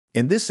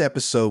In this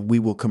episode, we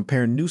will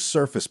compare new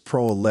Surface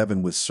Pro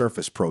 11 with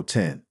Surface Pro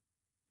 10.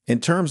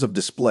 In terms of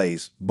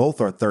displays, both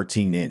are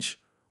 13-inch,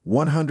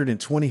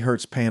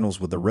 120Hz panels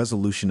with a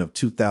resolution of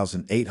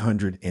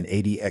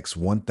 2880 x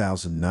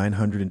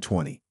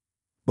 1920.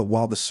 But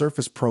while the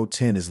Surface Pro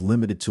 10 is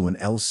limited to an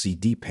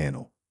LCD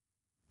panel,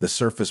 the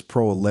Surface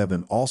Pro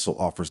 11 also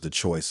offers the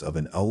choice of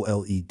an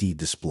OLED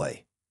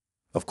display.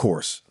 Of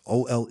course,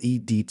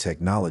 OLED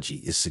technology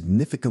is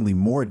significantly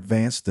more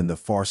advanced than the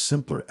far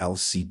simpler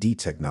LCD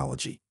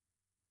technology.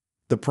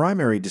 The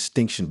primary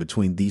distinction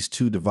between these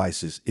two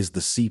devices is the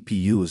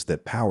CPUs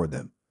that power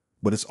them,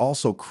 but it's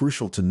also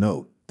crucial to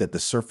note that the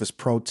Surface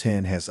Pro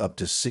 10 has up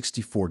to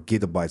 64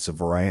 gigabytes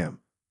of RAM,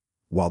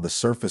 while the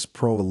Surface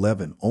Pro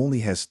 11 only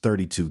has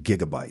 32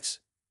 gigabytes.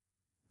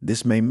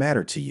 This may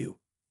matter to you,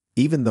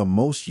 even though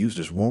most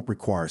users won't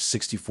require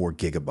 64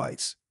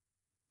 gigabytes.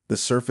 The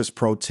Surface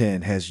Pro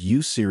 10 has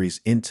U-Series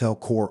Intel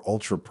Core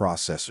Ultra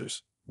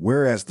processors,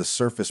 whereas the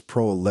Surface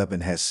Pro 11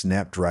 has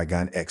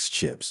Snapdragon X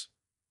chips.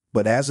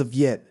 But as of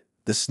yet,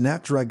 the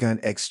Snapdragon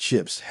X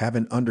chips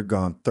haven't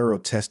undergone thorough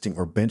testing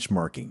or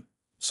benchmarking,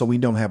 so we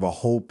don't have a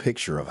whole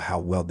picture of how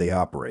well they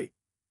operate.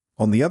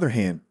 On the other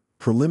hand,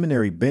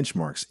 preliminary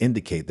benchmarks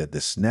indicate that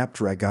the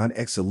Snapdragon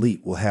X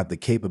Elite will have the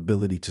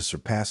capability to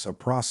surpass a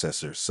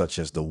processor such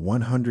as the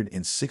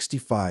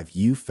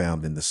 165U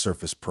found in the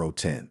Surface Pro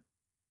 10.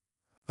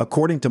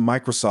 According to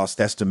Microsoft's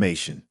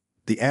estimation,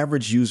 the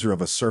average user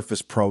of a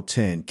Surface Pro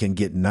 10 can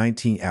get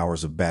 19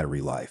 hours of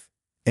battery life,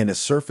 and a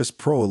Surface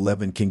Pro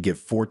 11 can get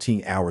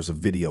 14 hours of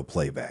video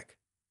playback.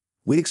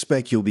 We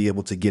expect you'll be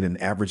able to get an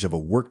average of a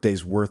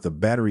workday's worth of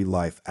battery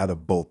life out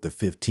of both the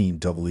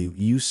 15W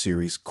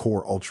U-Series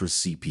Core Ultra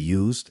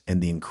CPUs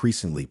and the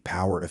increasingly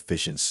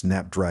power-efficient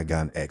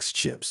Snapdragon X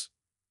chips.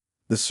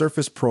 The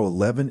Surface Pro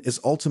 11 is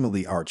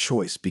ultimately our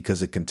choice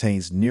because it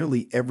contains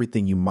nearly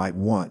everything you might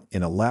want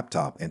in a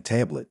laptop and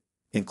tablet,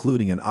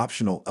 including an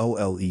optional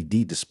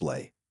OLED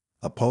display,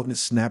 a potent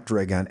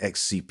Snapdragon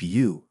X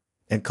CPU,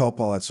 and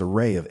Copilot's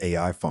array of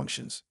AI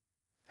functions.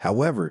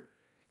 However,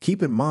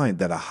 keep in mind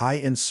that a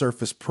high-end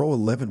Surface Pro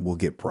 11 will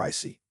get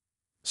pricey.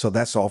 So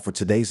that's all for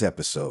today's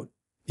episode.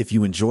 If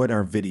you enjoyed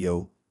our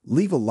video,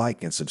 leave a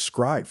like and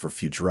subscribe for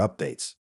future updates.